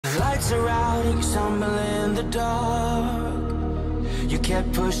lights are out and you stumble in the dark. You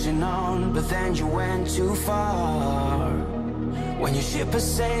kept pushing on, but then you went too far. When your ship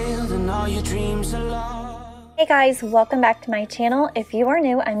has sailed and all your dreams are lost. Hey guys, welcome back to my channel. If you are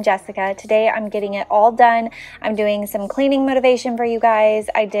new, I'm Jessica. Today I'm getting it all done. I'm doing some cleaning motivation for you guys.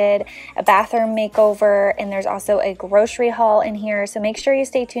 I did a bathroom makeover and there's also a grocery haul in here. So make sure you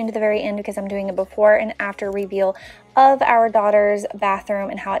stay tuned to the very end because I'm doing a before and after reveal of our daughter's bathroom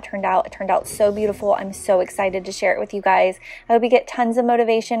and how it turned out. It turned out so beautiful. I'm so excited to share it with you guys. I hope you get tons of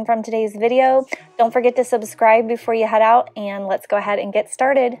motivation from today's video. Don't forget to subscribe before you head out, and let's go ahead and get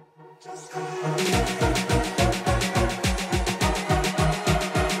started.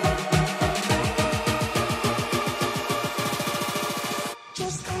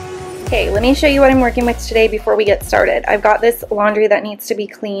 Okay, let me show you what I'm working with today before we get started. I've got this laundry that needs to be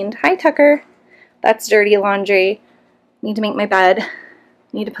cleaned. Hi, Tucker. That's dirty laundry. Need to make my bed.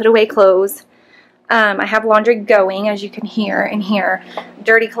 Need to put away clothes. I have laundry going, as you can hear in here.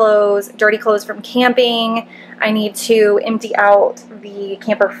 Dirty clothes from camping. I need to empty out the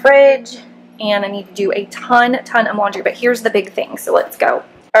camper fridge, and I need to do a ton of laundry. But here's the big thing, so let's go.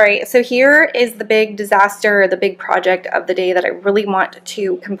 All right, so here is the big disaster, the big project of the day that I really want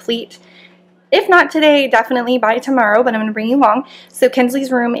to complete. If not today, definitely by tomorrow, but I'm gonna bring you along. So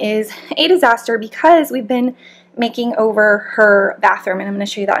Kinsley's room is a disaster because we've been making over her bathroom, and I'm gonna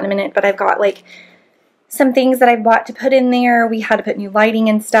show you that in a minute, but I've got like some things that I bought to put in there. We had to put new lighting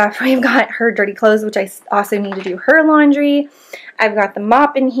and stuff. We've got her dirty clothes, which I also need to do her laundry. I've got the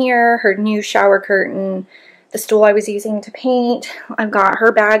mop in here, her new shower curtain, the stool I was using to paint. I've got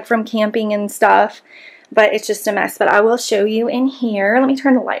her bag from camping and stuff, but it's just a mess. But I will show you in here. Let me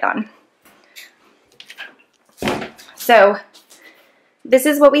turn the light on. So this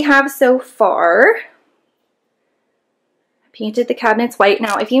is what we have so far. I painted the cabinets white.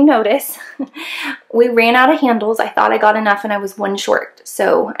 Now, if you notice, we ran out of handles. I thought I got enough and I was one short,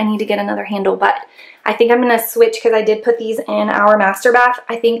 so I need to get another handle, but I think I'm going to switch because I did put these in our master bath.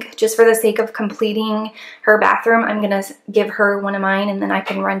 I think just for the sake of completing her bathroom, I'm going to give her one of mine, and then I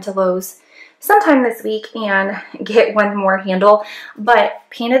can run to Lowe's sometime this week and get one more handle. But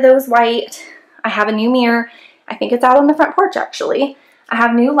painted those white. I have a new mirror. I think it's out on the front porch, actually. I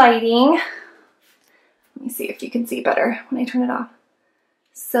have new lighting. Let me see if you can see better when I turn it off.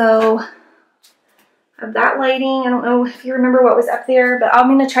 So I have that lighting. I don't know if you remember what was up there, but I'm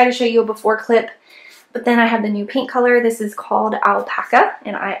going to try to show you a before clip. But then I have the new paint color. This is called Alpaca,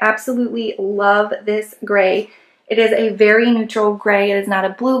 and I absolutely love this gray. It is a very neutral gray. It is not a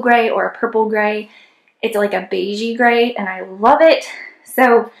blue gray or a purple gray. It's like a beigey gray, and I love it.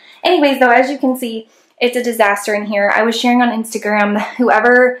 So anyways, though, as you can see, it's a disaster in here. I was sharing on Instagram,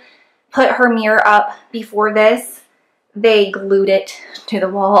 whoever put her mirror up before this, they glued it to the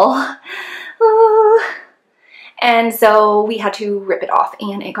wall. Oh. And so we had to rip it off,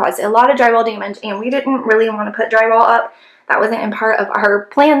 and it caused a lot of drywall damage, and we didn't really want to put drywall up. That wasn't in part of our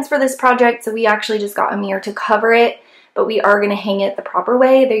plans for this project, so we actually just got a mirror to cover it, but we are going to hang it the proper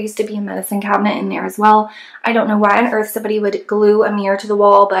way. There used to be a medicine cabinet in there as well. I don't know why on earth somebody would glue a mirror to the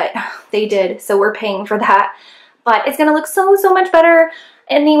wall, but they did, so we're paying for that. But it's going to look so much better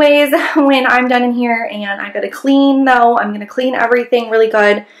anyways when I'm done in here. And I got to clean, though. I'm going to clean everything really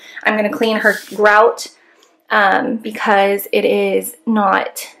good. I'm going to clean her grout. Because it is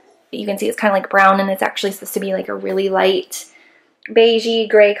not, you can see it's kind of like brown, and it's actually supposed to be like a really light beigey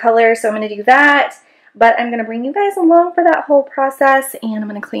gray color. So I'm going to do that, but I'm going to bring you guys along for that whole process, and I'm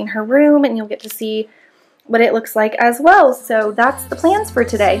going to clean her room, and you'll get to see what it looks like as well. So that's the plans for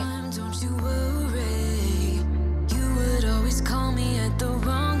today.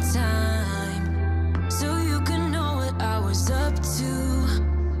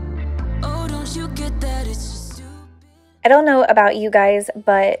 I don't know about you guys,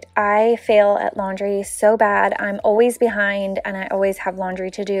 but I fail at laundry so bad. I'm always behind, and I always have laundry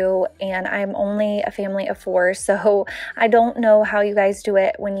to do, and I'm only a family of 4, so I don't know how you guys do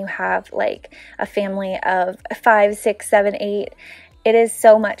it when you have like a family of 5, 6, 7, 8. It is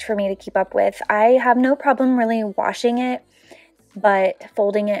so much for me to keep up with. I have no problem really washing it, but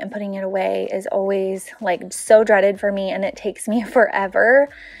folding it and putting it away is always like so dreaded for me, and it takes me forever.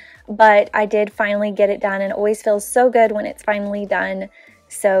 But I did finally get it done, and it always feels so good when it's finally done.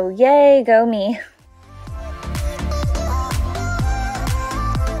 So yay, go me.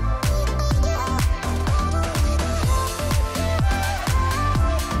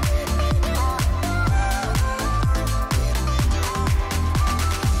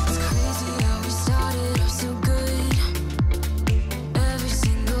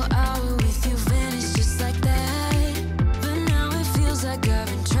 I've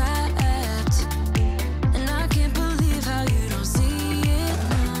been trying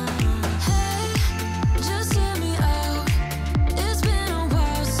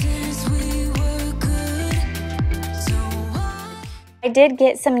I did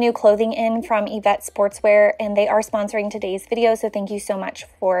get some new clothing in from Yvette Sportswear, and they are sponsoring today's video, so thank you so much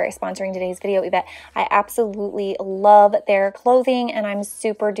for sponsoring today's video, Yvette. I absolutely love their clothing, and I'm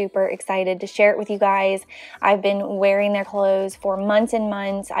super duper excited to share it with you guys. I've been wearing their clothes for months and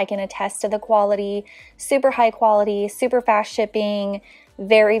months. I can attest to the quality, super high quality, super fast shipping,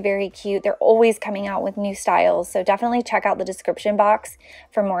 very, very cute. They're always coming out with new styles, so definitely check out the description box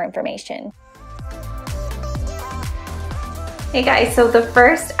for more information. Hey guys, so the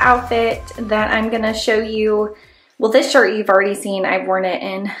first outfit that I'm gonna show you, well, this shirt you've already seen. I've worn it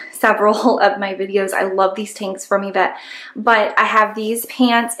in several of my videos. I love these tanks from Yvette, but I have these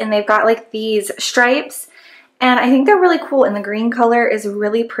pants and they've got like these stripes, and I think they're really cool, and the green color is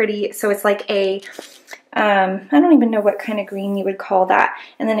really pretty. So it's like a, I don't even know what kind of green you would call that,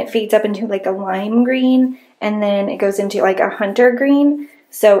 and then it fades up into like a lime green, and then it goes into like a hunter green.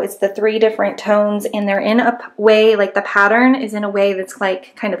 So it's the 3 different tones, and they're in a way, like the pattern is in a way that's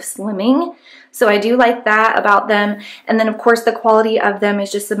like kind of slimming. So I do like that about them. And then of course the quality of them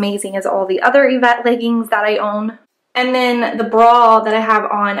is just amazing as all the other Yvette leggings that I own. And then the bra that I have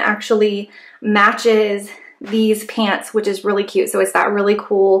on actually matches these pants, which is really cute. So it's that really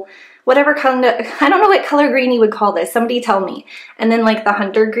cool, whatever color, I don't know what color green you would call this, somebody tell me. And then like the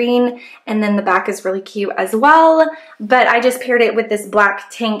hunter green, and then the back is really cute as well. But I just paired it with this black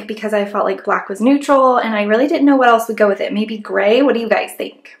tank because I felt like black was neutral, and I really didn't know what else would go with it. Maybe gray? What do you guys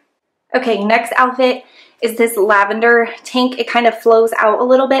think? Okay, next outfit is this lavender tank. It kind of flows out a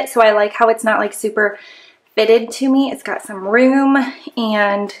little bit, so I like how it's not like super fitted to me. It's got some room,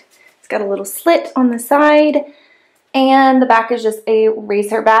 and it's got a little slit on the side. And the back is just a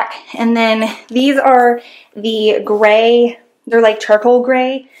racer back. And then these are the gray, they're like charcoal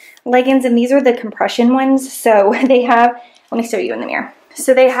gray leggings, and these are the compression ones. So they have, let me show you in the mirror.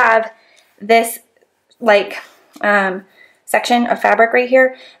 So they have this like section of fabric right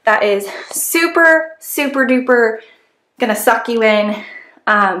here that is super, super duper gonna suck you in.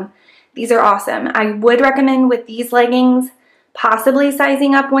 These are awesome. I would recommend with these leggings possibly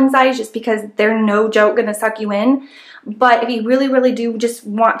sizing up one size, just because they're no joke gonna suck you in. But if you really, really do just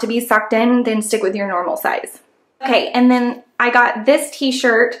want to be sucked in, then stick with your normal size. Okay, and then I got this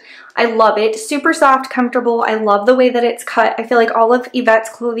t-shirt. I love it. Super soft, comfortable. I love the way that it's cut. I feel like all of Yvette's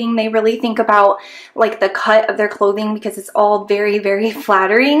clothing, they really think about like the cut of their clothing, because it's all very, very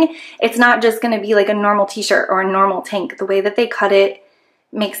flattering. It's not just gonna be like a normal t-shirt or a normal tank. The way that they cut it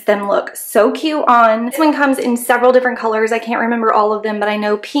makes them look so cute on. This one comes in several different colors. I can't remember all of them, but I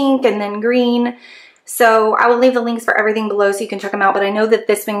know pink and then green. So I will leave the links for everything below so you can check them out, but I know that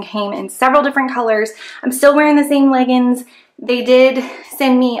this one came in several different colors. I'm still wearing the same leggings. They did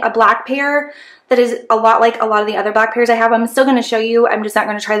send me a black pair that is a lot like a lot of the other black pairs I have. I'm still going to show you. I'm just not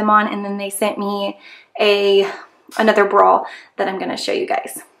going to try them on. And then they sent me another bra that I'm going to show you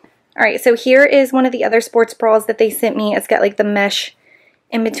guys. All right, so here is one of the other sports bras that they sent me. It's got like the mesh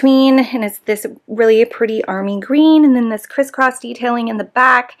in between, and it's this really pretty army green, and then this crisscross detailing in the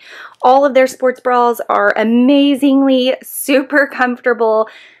back. All of their sports bras are amazingly super comfortable,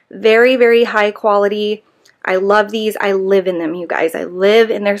 very, very high quality. I love these. I live in them, you guys. I live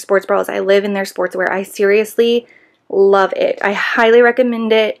in their sports bras. I live in their sportswear. I seriously love it. I highly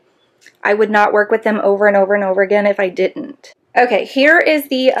recommend it. I would not work with them over and over and over again if I didn't. Okay, here is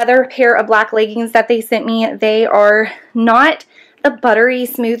the other pair of black leggings that they sent me. They are not a buttery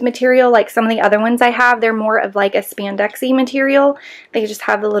smooth material like some of the other ones I have. They're more of like a spandexy material. They just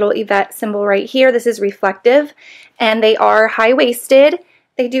have the little Yvette symbol right here. This is reflective, and they are high-waisted.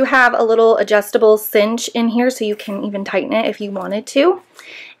 They do have a little adjustable cinch in here, so you can even tighten it if you wanted to.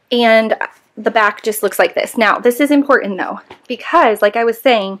 And the back just looks like this. Now, this is important though, because like I was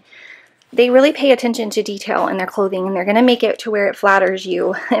saying, they really pay attention to detail in their clothing, and they're gonna make it to where it flatters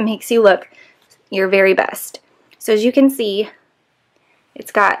you. It makes you look your very best. So as you can see,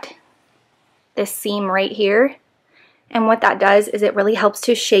 it's got this seam right here, and what that does is it really helps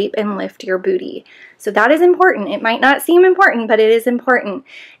to shape and lift your booty. So that is important. It might not seem important, but it is important,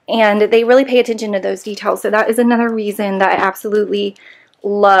 and they really pay attention to those details. So that is another reason that I absolutely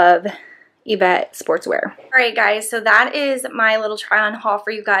love Yvette Sportswear. All right, guys, so that is my little try-on haul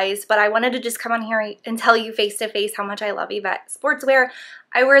for you guys, but I wanted to just come on here and tell you face-to-face how much I love Yvette Sportswear.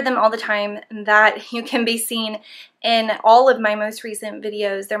 I wear them all the time, and that you can be seen in all of my most recent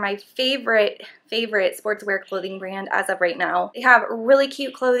videos. They're my favorite sportswear clothing brand as of right now. They have really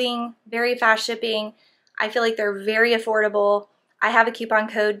cute clothing, very fast shipping. I feel like they're very affordable. I have a coupon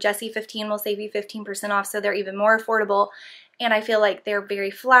code, Jessi15 will save you 15% off, so they're even more affordable. and I feel like they're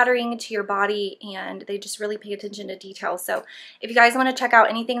very flattering to your body, and they just really pay attention to detail. So if you guys want to check out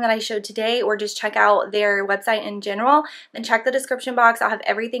anything that I showed today, or just check out their website in general, then check the description box. I'll have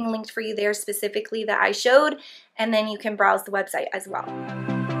everything linked for you there specifically that I showed, and then you can browse the website as well.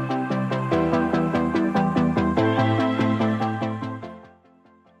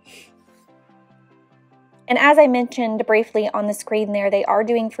 And as I mentioned briefly on the screen there, they are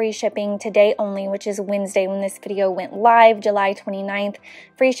doing free shipping today only, which is Wednesday when this video went live, July 29th.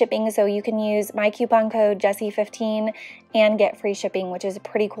 Free shipping, so you can use my coupon code Jessi15 and get free shipping, which is a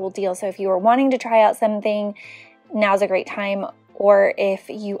pretty cool deal. So if you are wanting to try out something, now's a great time. Or if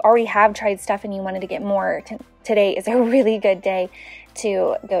you already have tried stuff and you wanted to get more, today is a really good day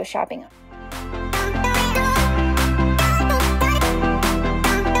to go shopping.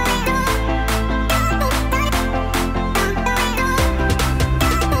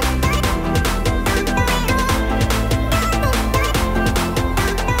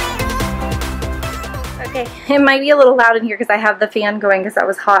 Okay, it might be a little loud in here because I have the fan going because that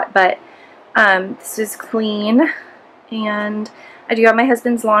was hot, but this is clean, and I do have my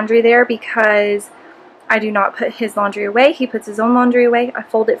husband's laundry there because I do not put his laundry away. He puts his own laundry away. I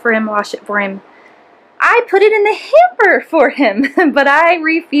fold it for him, wash it for him. I put it in the hamper for him, but I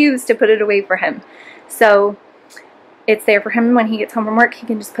refuse to put it away for him. So it's there for him. When he gets home from work, he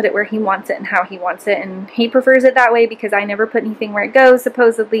can just put it where he wants it and how he wants it, and he prefers it that way because I never put anything where it goes,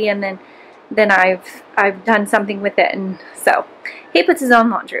 supposedly, and then I've done something with it, and so he puts his own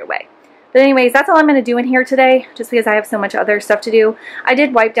laundry away. But anyways, that's all I'm going to do in here today, just because I have so much other stuff to do. I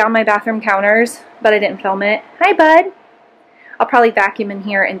did wipe down my bathroom counters, but I didn't film it. Hi, bud. I'll probably vacuum in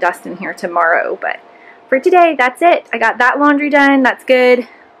here and dust in here tomorrow, but for today, that's it. I got that laundry done. That's good.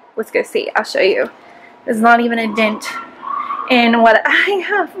 Let's go see. I'll show you. There's not even a dent in what I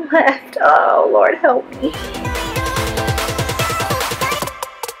have left. Oh, Lord, help me.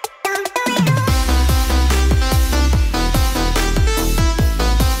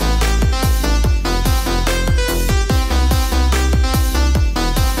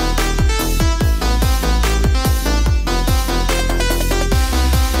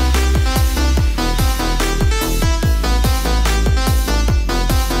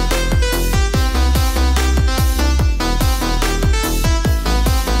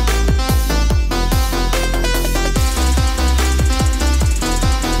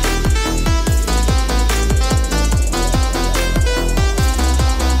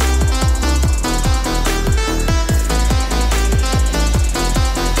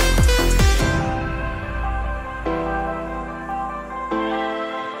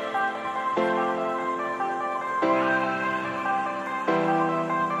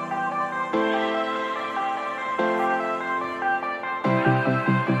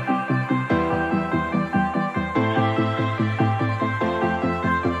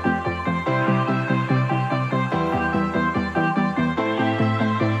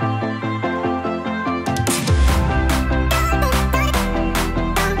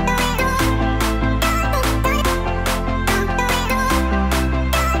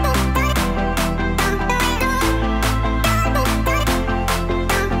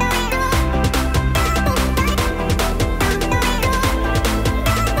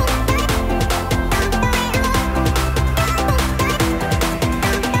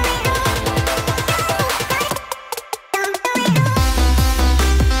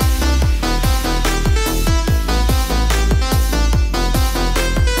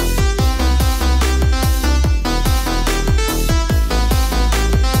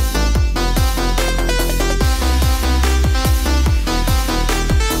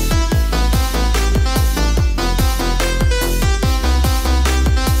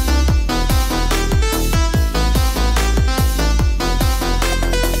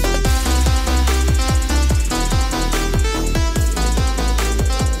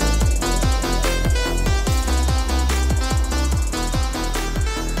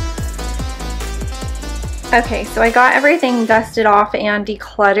 Okay, so I got everything dusted off and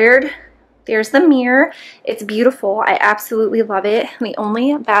decluttered. There's the mirror. It's beautiful. I absolutely love it. The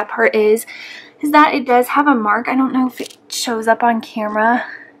only bad part is that it does have a mark. I don't know if it shows up on camera.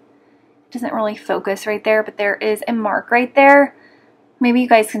 It doesn't really focus right there, but there is a mark right there. Maybe you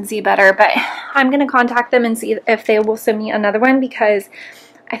guys can see better, but I'm going to contact them and see if they will send me another one, because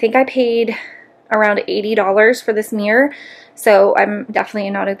I think I paid around $80 for this mirror. So I'm definitely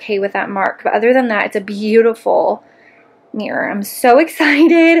not okay with that mark. But other than that, it's a beautiful mirror. I'm so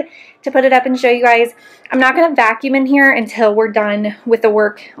excited to put it up and show you guys. I'm not going to vacuum in here until we're done with the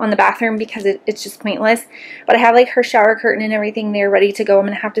work on the bathroom, because it's just pointless. But I have like her shower curtain and everything there ready to go. I'm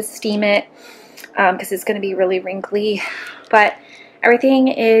going to have to steam it. because it's going to be really wrinkly. But everything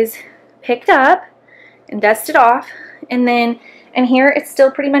is picked up and dusted off. And then in here, it's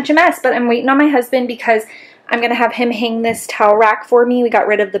still pretty much a mess. But I'm waiting on my husband because I'm going to have him hang this towel rack for me. We got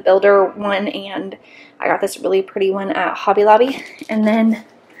rid of the builder one, and I got this really pretty one at Hobby Lobby. And then,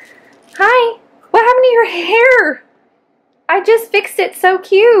 hi, what happened to your hair? I just fixed it so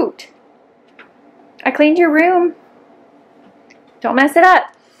cute. I cleaned your room. Don't mess it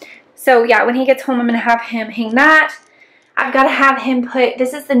up. So yeah, when he gets home, I'm going to have him hang that. I've got to have him put,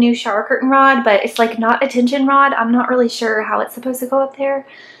 this is the new shower curtain rod, but it's like not a tension rod. I'm not really sure how it's supposed to go up there.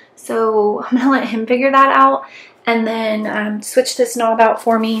 So I'm going to let him figure that out, and then switch this knob out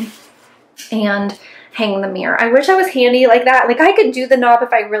for me and hang the mirror. I wish I was handy like that. Like I could do the knob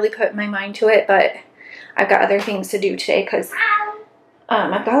if I really put my mind to it, but I've got other things to do today because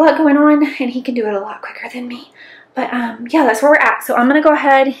I've got a lot going on, and he can do it a lot quicker than me. But yeah, that's where we're at. So I'm going to go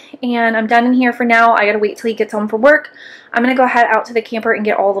ahead, and I'm done in here for now. I got to wait till he gets home from work. I'm going to go ahead out to the camper and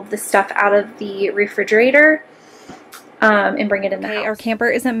get all of this stuff out of the refrigerator and bring it in the house. Our camper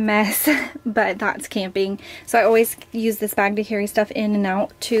is a mess, but that's camping. So I always use this bag to carry stuff in and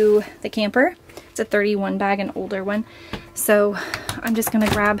out to the camper. It's a 31 bag, an older one. So I'm just going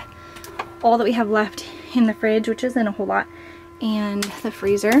to grab all that we have left in the fridge, which isn't a whole lot, and the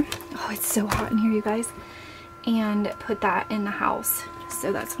freezer. Oh, it's so hot in here, you guys. And put that in the house.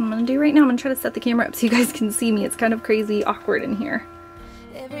 So that's what I'm gonna do right now. I'm gonna try to set the camera up so you guys can see me. It's kind of crazy awkward in here.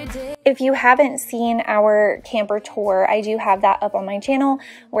 If you haven't seen our camper tour, I do have that up on my channel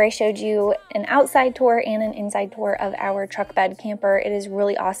where I showed you an outside tour and an inside tour of our truck bed camper. It is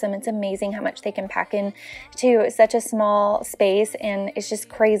really awesome. It's amazing how much they can pack in to such a small space, and it's just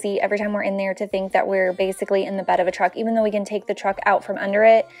crazy every time we're in there to think that we're basically in the bed of a truck. Even though we can take the truck out from under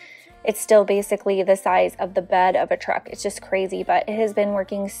it, it's still basically the size of the bed of a truck. It's just crazy, but it has been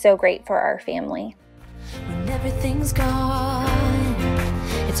working so great for our family. When everything's gone,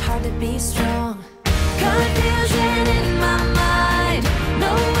 it's hard to be strong. Confusion in my mind,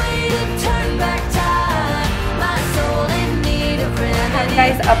 no way to turn back time. My soul in need of remedy. I have you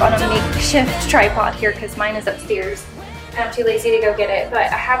guys up on a makeshift tripod here because mine is upstairs. I'm too lazy to go get it,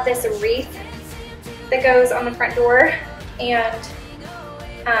 but I have this wreath that goes on the front door, and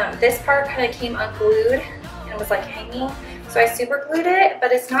this part kind of came unglued and was like hanging, so I super glued it,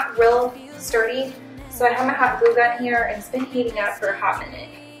 but it's not real sturdy. So I have my hot glue gun here, and it's been heating up for a hot minute,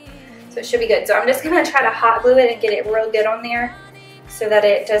 so it should be good. So I'm just gonna try to hot glue it and get it real good on there so that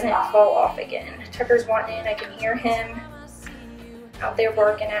it doesn't fall off again. Tucker's wanting in. I can hear him out there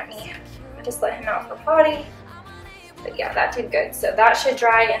barking at me. I just let him out for potty, but yeah, that did good. So that should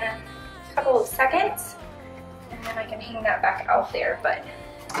dry in a couple of seconds, and then I can hang that back out there. But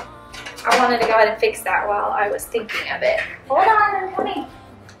I wanted to go ahead and fix that while I was thinking of it. Hold on, I'm coming.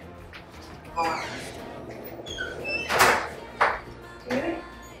 Dude,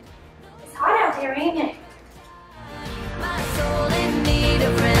 it's hot out there, ain't it? My soul in need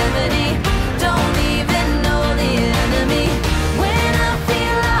of remedy. Don't even know the enemy. When I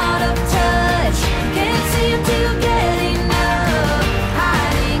feel out of touch, can't seem to get enough.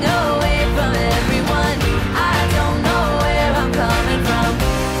 Hiding away from everyone. I don't know where I'm coming from.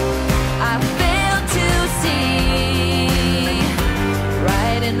 I fail to see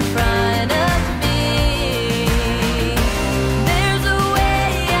right in front of me. There's a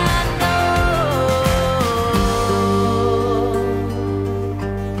way I know.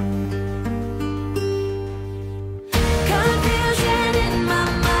 Confusion in my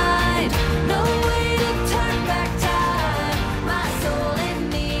mind, no way to turn back time. My soul in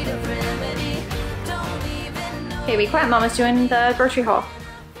need of remedy. Don't even know. Okay, be quiet. Mama's doing the grocery haul.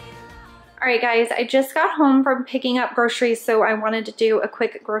 Alright guys, I just got home from picking up groceries, so I wanted to do a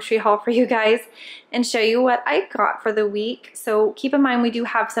quick grocery haul for you guys and show you what I got for the week. So keep in mind we do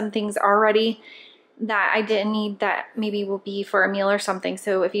have some things already that I didn't need that maybe will be for a meal or something.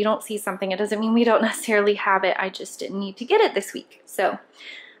 So if you don't see something, it doesn't mean we don't necessarily have it. I just didn't need to get it this week. So,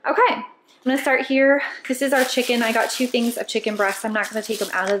 okay. I'm going to start here. This is our chicken. I got 2 things of chicken breasts. I'm not going to take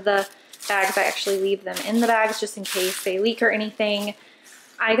them out of the bags. I actually leave them in the bags just in case they leak or anything.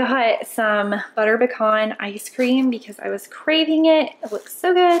 I got some butter pecan ice cream because I was craving it. It looks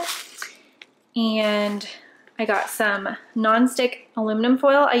so good. And I got some non-stick aluminum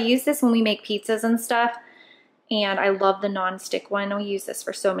foil. I use this when we make pizzas and stuff, and I love the non-stick one. We use this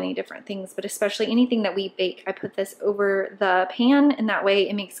for so many different things, but especially anything that we bake, I put this over the pan, and that way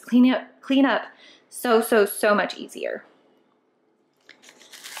it makes clean up so much easier.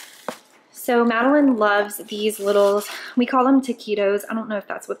 So Madeline loves these little, we call them taquitos. I don't know if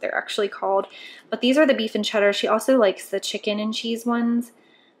that's what they're actually called, but these are the beef and cheddar. She also likes the chicken and cheese ones.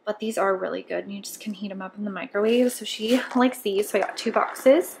 but these are really good. You just can heat them up in the microwave. So she likes these. So I got 2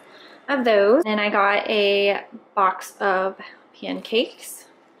 boxes of those. Then I got a box of pancakes.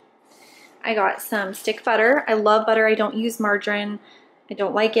 I got some stick butter. I love butter. I don't use margarine. I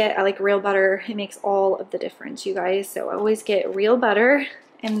don't like it. I like real butter. It makes all of the difference, you guys. So I always get real butter.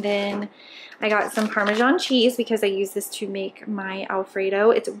 And then I got some Parmesan cheese because I use this to make my Alfredo.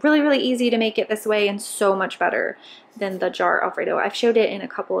 It's really, really easy to make it this way and so much better than the jar Alfredo. I've showed it in a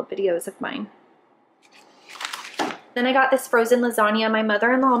couple of videos of mine. Then I got this frozen lasagna. My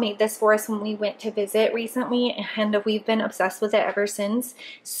mother-in-law made this for us when we went to visit recently, and we've been obsessed with it ever since.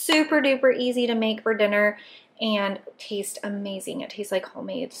 Super duper easy to make for dinner and tastes amazing. It tastes like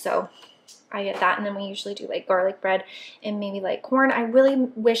homemade. So I get that, and then we usually do like garlic bread and maybe like corn. I really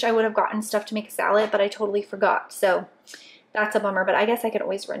wish I would have gotten stuff to make a salad, but I totally forgot. So that's a bummer, but I guess I could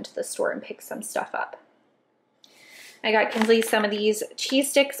always run to the store and pick some stuff up. I got Kinsley some of these cheese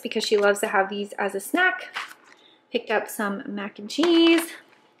sticks because she loves to have these as a snack. Picked up some mac and cheese,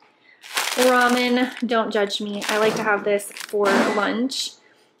 ramen. Don't judge me. I like to have this for lunch.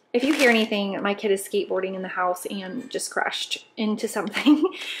 If you hear anything, my kid is skateboarding in the house and just crashed into something.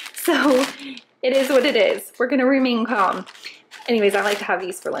 So it is what it is. We're gonna remain calm. Anyways, I like to have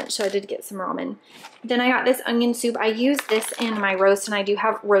these for lunch, so I did get some ramen. Then I got this onion soup. I use this in my roast, and I do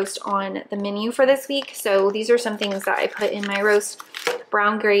have roast on the menu for this week. So these are some things that I put in my roast.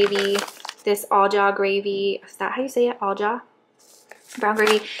 Brown gravy, this alja gravy, is that how you say it? Alja? Brown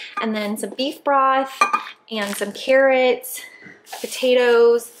gravy, and then some beef broth and some carrots,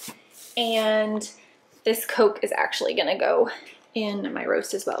 potatoes, and this Coke is actually gonna go in my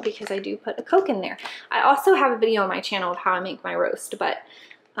roast as well because I do put a Coke in there. I also have a video on my channel of how I make my roast, but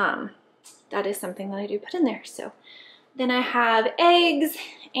that is something that I do put in there. So then I have eggs,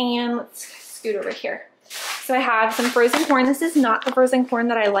 and let's scoot over here. So I have some frozen corn. This is not the frozen corn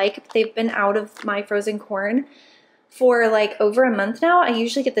that I like. They've been out of my frozen corn for like over a month now. I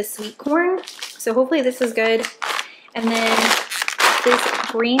usually get the sweet corn, so hopefully this is good. And then this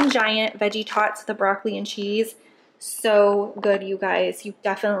Green Giant Veggie Tots, the broccoli and cheese. So good, you guys. You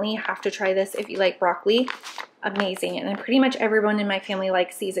definitely have to try this if you like broccoli. Amazing. And then pretty much everyone in my family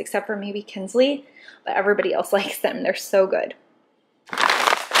likes these except for maybe Kinsley, but everybody else likes them. They're so good.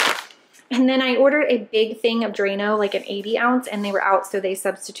 And then I ordered a big thing of Drano, like an 80 ounce, and they were out, so they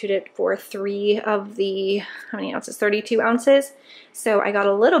substituted for 3 of the, how many ounces? 32 ounces. So I got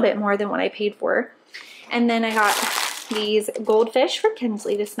a little bit more than what I paid for. And then I got these goldfish for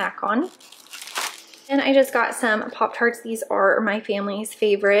Kinsley to snack on. And I just got some Pop-Tarts. These are my family's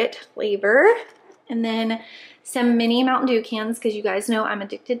favorite flavor. And then some mini Mountain Dew cans, because you guys know I'm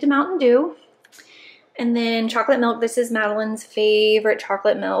addicted to Mountain Dew. And then chocolate milk. This is Madeline's favorite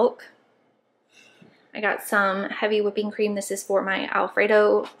chocolate milk. I got some heavy whipping cream. This is for my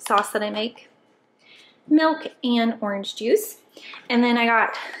Alfredo sauce that I make. Milk and orange juice. And then I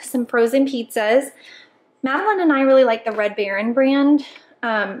got some frozen pizzas. Madeline and I really like the Red Baron brand.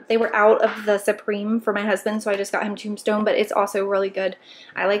 They were out of the Supreme for my husband, so I just got him Tombstone, but it's also really good.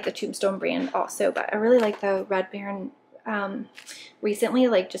 I like the Tombstone brand also, but I really like the Red Baron recently,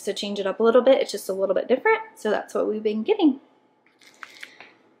 like just to change it up a little bit. It's just a little bit different, so that's what we've been getting.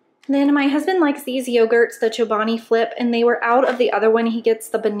 Then my husband likes these yogurts, the Chobani Flip, and they were out of the other one. He gets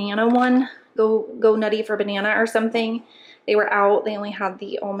the banana one, Go Nutty for Banana or something. They were out. They only had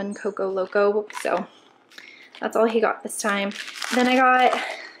the Almond Cocoa Loco, so that's all he got this time. Then I got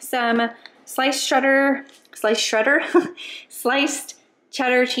some sliced cheddar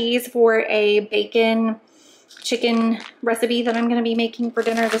cheese for a bacon chicken recipe that I'm going to be making for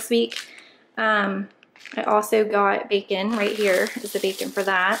dinner this week. I also got bacon. Right here is the bacon for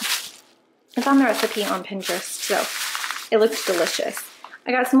that. It's on the recipe on Pinterest, so it looks delicious.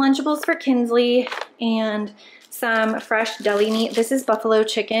 I got some Lunchables for Kinsley and some fresh deli meat. This is buffalo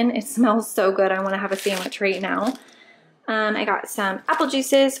chicken. It smells so good. I want to have a sandwich right now. I got some apple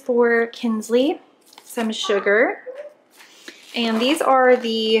juices for Kinsley, some sugar, and these are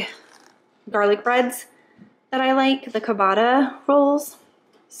the garlic breads that I like, the ciabatta rolls.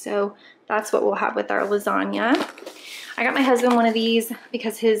 So that's what we'll have with our lasagna. I got my husband one of these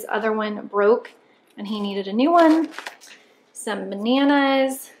because his other one broke and he needed a new one. Some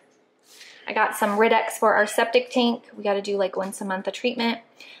bananas. I got some Rid-X for our septic tank. We got to do like once a month a treatment.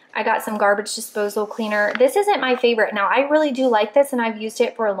 I got some garbage disposal cleaner. This isn't my favorite. Now, I really do like this and I've used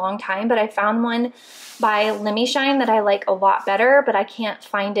it for a long time, but I found one by Lemmy Shine that I like a lot better, but I can't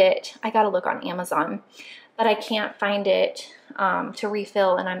find it. I got to look on Amazon, but I can't find it to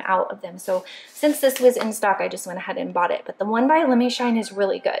refill and I'm out of them. So since this was in stock, I just went ahead and bought it. But the one by Lemmy Shine is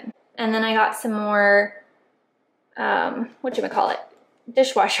really good. And then I got some more, whatchamacallit,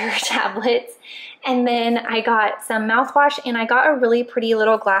 dishwasher tablets. And then I got some mouthwash, and I got a really pretty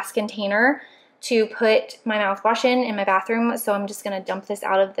little glass container to put my mouthwash in my bathroom. So I'm just gonna dump this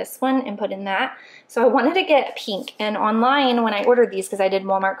out of this one and put in that. So I wanted to get pink, and online when I ordered these, because I did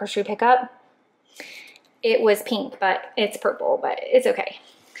Walmart grocery pickup, it was pink, but it's purple, but it's okay.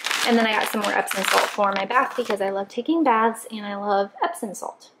 And then I got some more Epsom salt for my bath because I love taking baths and I love Epsom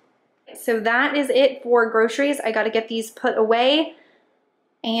salt. So that is it for groceries. I got to get these put away.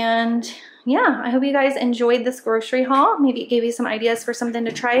 And yeah, I hope you guys enjoyed this grocery haul. Maybe it gave you some ideas for something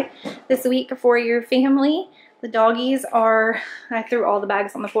to try this week for your family. The doggies are, I threw all the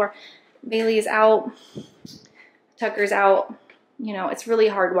bags on the floor. Bailey's out, Tucker's out. You know, it's really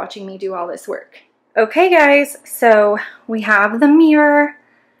hard watching me do all this work. Okay guys, so we have the mirror.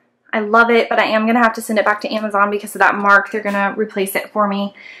 I love it, but I am going to have to send it back to Amazon because of that mark. They're going to replace it for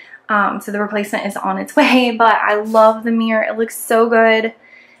me. So the replacement is on its way, but I love the mirror. It looks so good.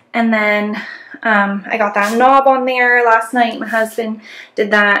 And then I got that knob on there last night. My husband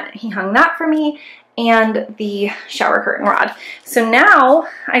did that. He hung that for me, and the shower curtain rod. So now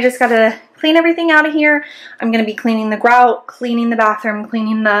I just got to clean everything out of here. I'm going to be cleaning the grout, cleaning the bathroom,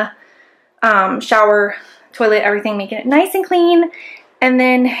 cleaning the shower, toilet, everything, making it nice and clean, and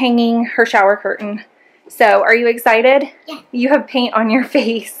then hanging her shower curtain. So are you excited? Yeah. You have paint on your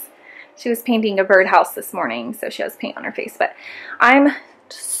face. She was painting a birdhouse this morning, so she has paint on her face. But I'm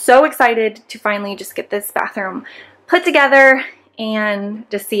so excited to finally just get this bathroom put together and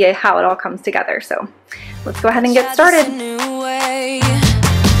just see how it all comes together. So let's go ahead and get started. I'm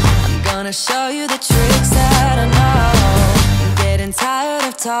gonna show you the tricks that I know. I'm getting tired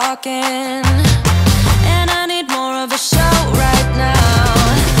of talking, and I need more of a show right now.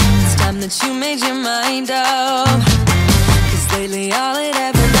 It's time that you made your mind up, 'cause lately all it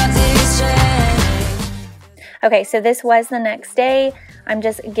ever does is change. Okay, so this was the next day. I'm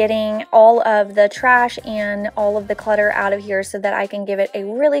just getting all of the trash and all of the clutter out of here so that I can give it a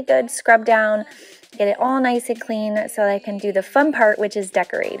really good scrub down, get it all nice and clean so that I can do the fun part, which is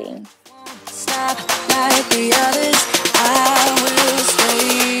decorating. Stop like the others, I will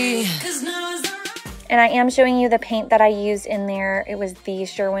stay. And I am showing you the paint that I used in there. It was the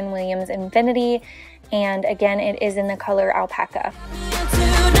Sherwin-Williams Infinity, and again, it is in the color Alpaca.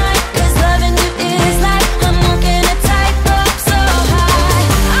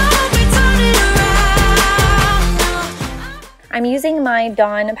 I'm using my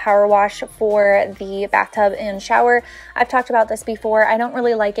Dawn Power Wash for the bathtub and shower. I've talked about this before. I don't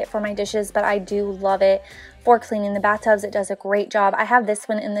really like it for my dishes, but I do love it for cleaning the bathtubs. It does a great job. I have this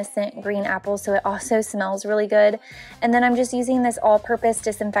one in the scent Green Apple, so it also smells really good. And then I'm just using this all-purpose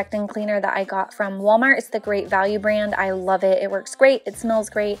disinfectant cleaner that I got from Walmart. It's the Great Value brand. I love it. It works great. It smells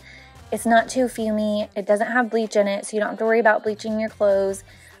great. It's not too fumey. It doesn't have bleach in it, so you don't have to worry about bleaching your clothes,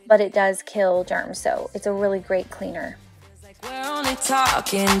 but it does kill germs, so it's a really great cleaner. We're only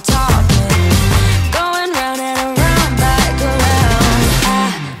talking, going round and around, back around.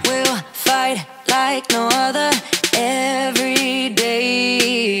 I will fight like no other every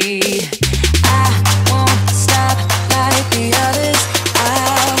day. I won't stop like the others,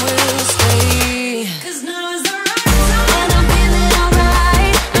 I will stay. 'Cause now is the right time, and I'm feeling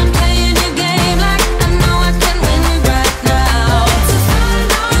alright. I'm playing your game like I know I can win right now.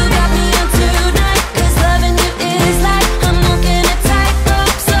 You got me on tonight, 'cause loving you is like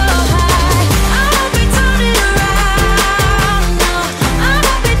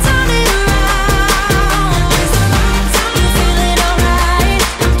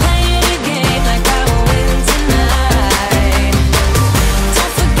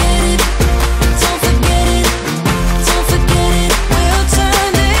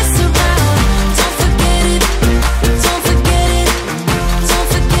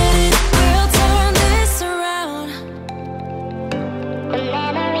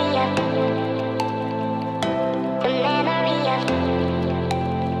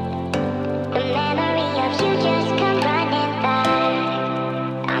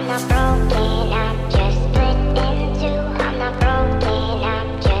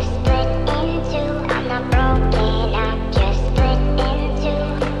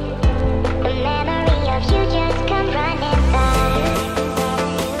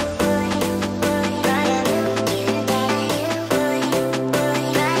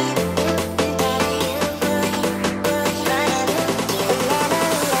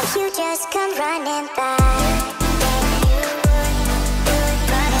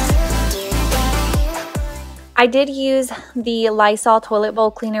I did use the Lysol toilet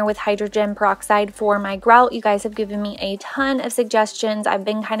bowl cleaner with hydrogen peroxide for my grout. You guys have given me a ton of suggestions. I've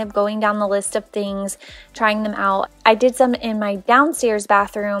been kind of going down the list of things, trying them out. I did some in my downstairs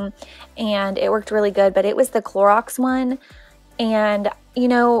bathroom and it worked really good, but it was the Clorox one. And you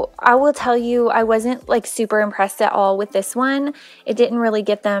know, I will tell you, I wasn't like super impressed at all with this one. It didn't really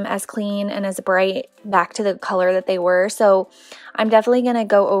get them as clean and as bright back to the color that they were. So I'm definitely going to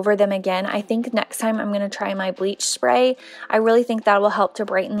go over them again. I think next time I'm going to try my bleach spray. I really think that will help to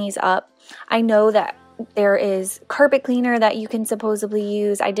brighten these up. I know that there is carpet cleaner that you can supposedly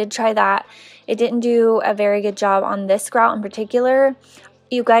use. I did try that. It didn't do a very good job on this grout in particular.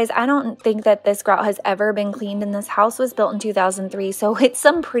 You guys, I don't think that this grout has ever been cleaned, and this house was built in 2003, so it's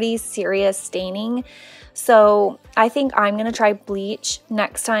some pretty serious staining. So I think I'm going to try bleach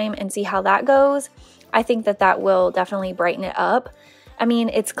next time and see how that goes. I think that that will definitely brighten it up. I mean,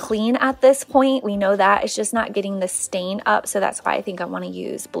 it's clean at this point. We know that. It's just not getting the stain up, so that's why I think I want to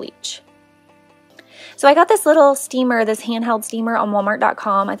use bleach. So I got this little steamer, this handheld steamer on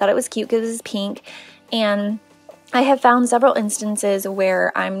Walmart.com. I thought it was cute because it was pink, and I have found several instances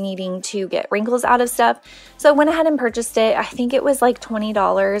where I'm needing to get wrinkles out of stuff. So I went ahead and purchased it. I think it was like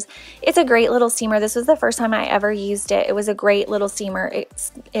 $20. It's a great little steamer. This was the first time I ever used it. It was a great little steamer.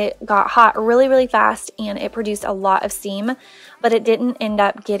 It got hot really, really fast and it produced a lot of steam, but it didn't end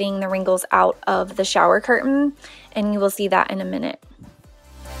up getting the wrinkles out of the shower curtain. And you will see that in a minute.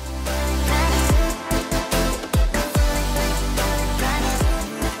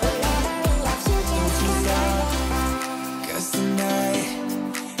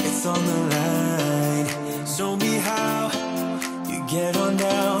 On the line, show me how you get on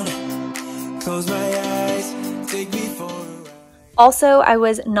down, close my eyes, take me for a ride. Also, I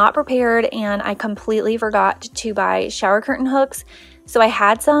was not prepared and I completely forgot to buy shower curtain hooks. So I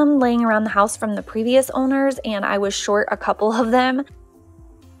had some laying around the house from the previous owners and I was short a couple of them.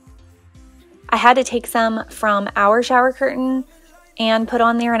 I had to take some from our shower curtain and put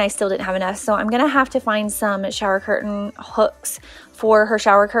on there and I still didn't have enough. So I'm going to have to find some shower curtain hooks for her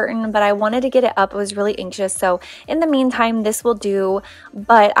shower curtain, but I wanted to get it up. I was really anxious. So in the meantime, this will do,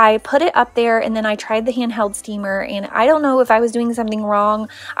 but I put it up there and then I tried the handheld steamer and I don't know if I was doing something wrong.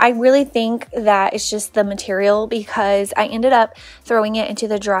 I really think that it's just the material because I ended up throwing it into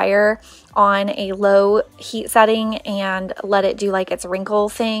the dryer on a low heat setting and let it do like its wrinkle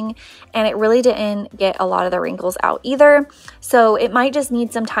thing, and it really didn't get a lot of the wrinkles out either. So it might just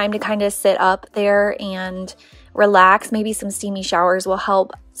need some time to kind of sit up there and relax. Maybe some steamy showers will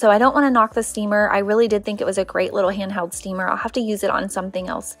help. So I don't want to knock the steamer. I really did think it was a great little handheld steamer. I'll have to use it on something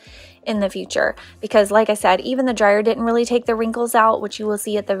else in the future because like I said, even the dryer didn't really take the wrinkles out, which you will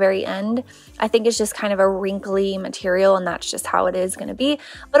see at the very end. I think it's just kind of a wrinkly material and that's just how it is going to be.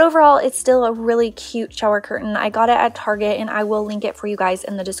 But overall, it's still a really cute shower curtain. I got it at Target and I will link it for you guys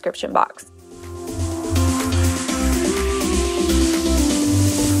in the description box.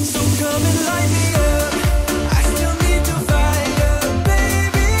 So come and light me up.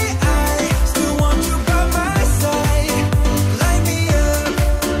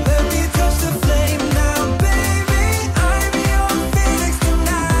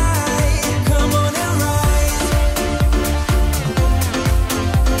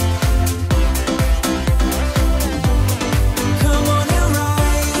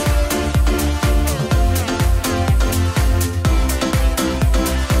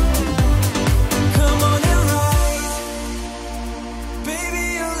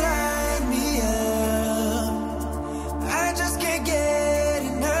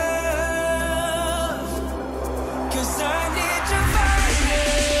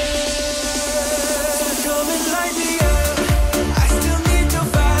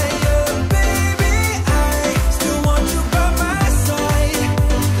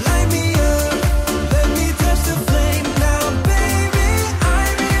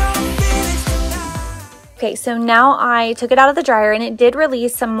 Okay, so now I took it out of the dryer and it did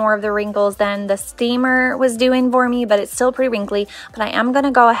release some more of the wrinkles than the steamer was doing for me, but it's still pretty wrinkly. But I am going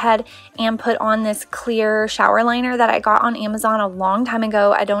to go ahead and put on this clear shower liner that I got on Amazon a long time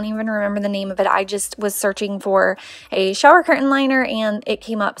ago. I don't even remember the name of it. I just was searching for a shower curtain liner and it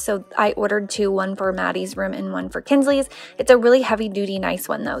came up. So I ordered two, one for Maddie's room and one for Kinsley's. It's a really heavy duty, nice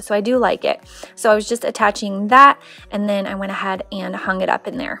one though. So I do like it. So I was just attaching that and then I went ahead and hung it up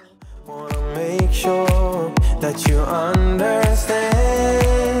in there. Wanna make sure that you understand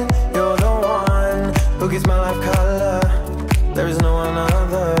you're the one who gives my life color. There is no one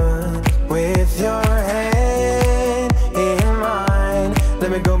other. With your hand in mine,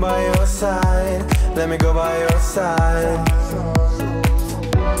 let me go by your side. Let me go by your side.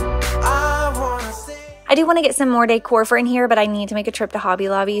 I do want to get some more decor for in here, but I need to make a trip to Hobby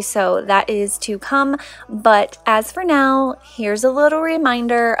Lobby, so that is to come. But as for now, here's a little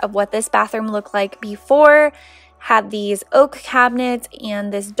reminder of what this bathroom looked like before. Had these oak cabinets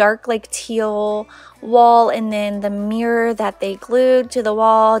and this dark like teal wall, and then the mirror that they glued to the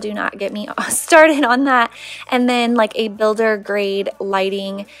wall. Do not get me started on that. And then like a builder grade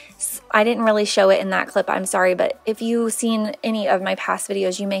lighting. I didn't really show it in that clip, I'm sorry, but if you've seen any of my past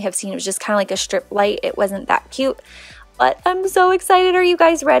videos, you may have seen it was just kind of like a strip light. It wasn't that cute, but I'm so excited. Are you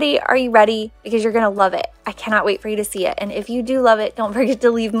guys ready? Are you ready? Because you're gonna love it. I cannot wait for you to see it. And if you do love it, don't forget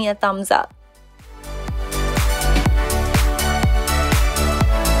to leave me a thumbs up.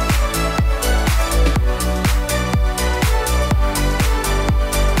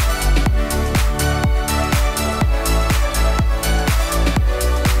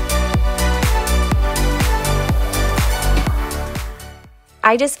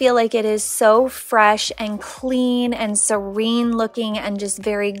 I just feel like it is so fresh and clean and serene looking and just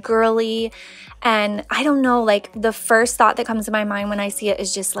very girly. And I don't know, like the first thought that comes to my mind when I see it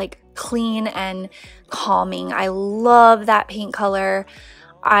is just like clean and calming. I love that paint color.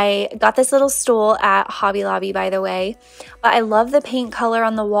 I got this little stool at Hobby Lobby, by the way, but I love the paint color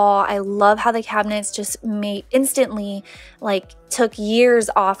on the wall. I love how the cabinets just made instantly, like took years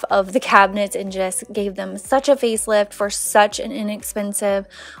off of the cabinets and just gave them such a facelift for such an inexpensive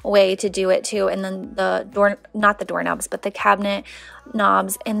way to do it too. And then the door, not the doorknobs, but the cabinet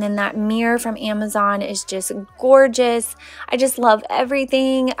knobs, and then that mirror from Amazon is just gorgeous. I just love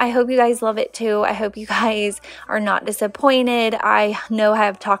everything. I hope you guys love it too. I hope you guys are not disappointed. I know I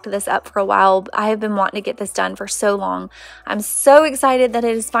have talked this up for a while. I have been wanting to get this done for so long. I'm so excited that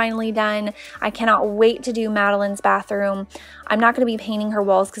it is finally done. I cannot wait to do Madeline's bathroom. I'm not going to be painting her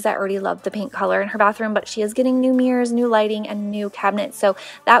walls because I already love the paint color in her bathroom, but she is getting new mirrors, new lighting, and new cabinets. So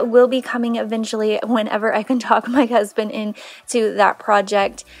that will be coming eventually whenever I can talk my husband into that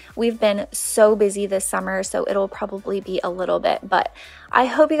project. We've been so busy this summer, so it'll probably be a little bit, but I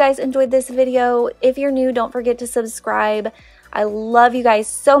hope you guys enjoyed this video. If you're new, don't forget to subscribe. I love you guys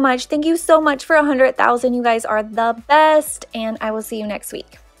so much. Thank you so much for 100,000. You guys are the best, and I will see you next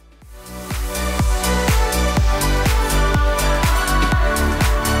week.